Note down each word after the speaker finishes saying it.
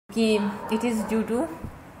It is due to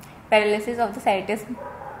paralysis of the serratus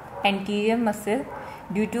anterior muscle,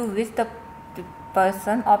 due to which the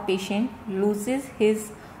person or patient loses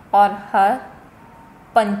his or her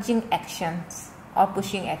punching actions or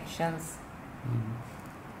pushing actions.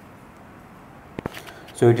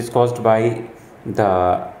 So it is caused by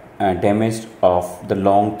the damage of the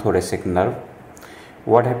long thoracic nerve.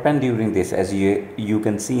 What happened during this, as you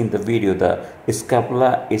can see in the video, the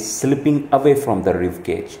scapula is slipping away from the rib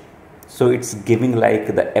cage, so it's giving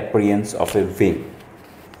like the appearance of a wing.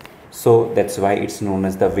 So that's why it's known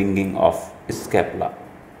as the winging of scapula.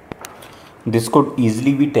 This could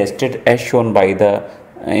easily be tested as shown by the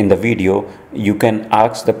in the video. You can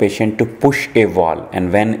ask the patient to push a wall,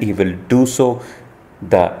 and when he will do so,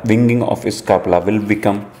 the winging of scapula will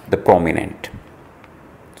become the prominent.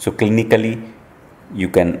 So clinically you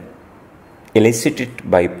can elicit it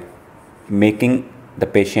by making the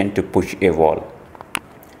patient to push a wall.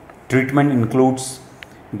 Treatment includes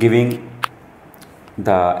giving the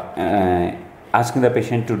asking the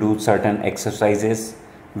patient to do certain exercises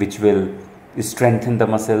which will strengthen the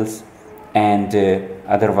muscles, and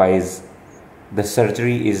otherwise the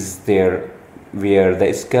surgery is there where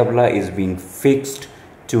the scapula is being fixed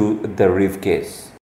to the rib cage.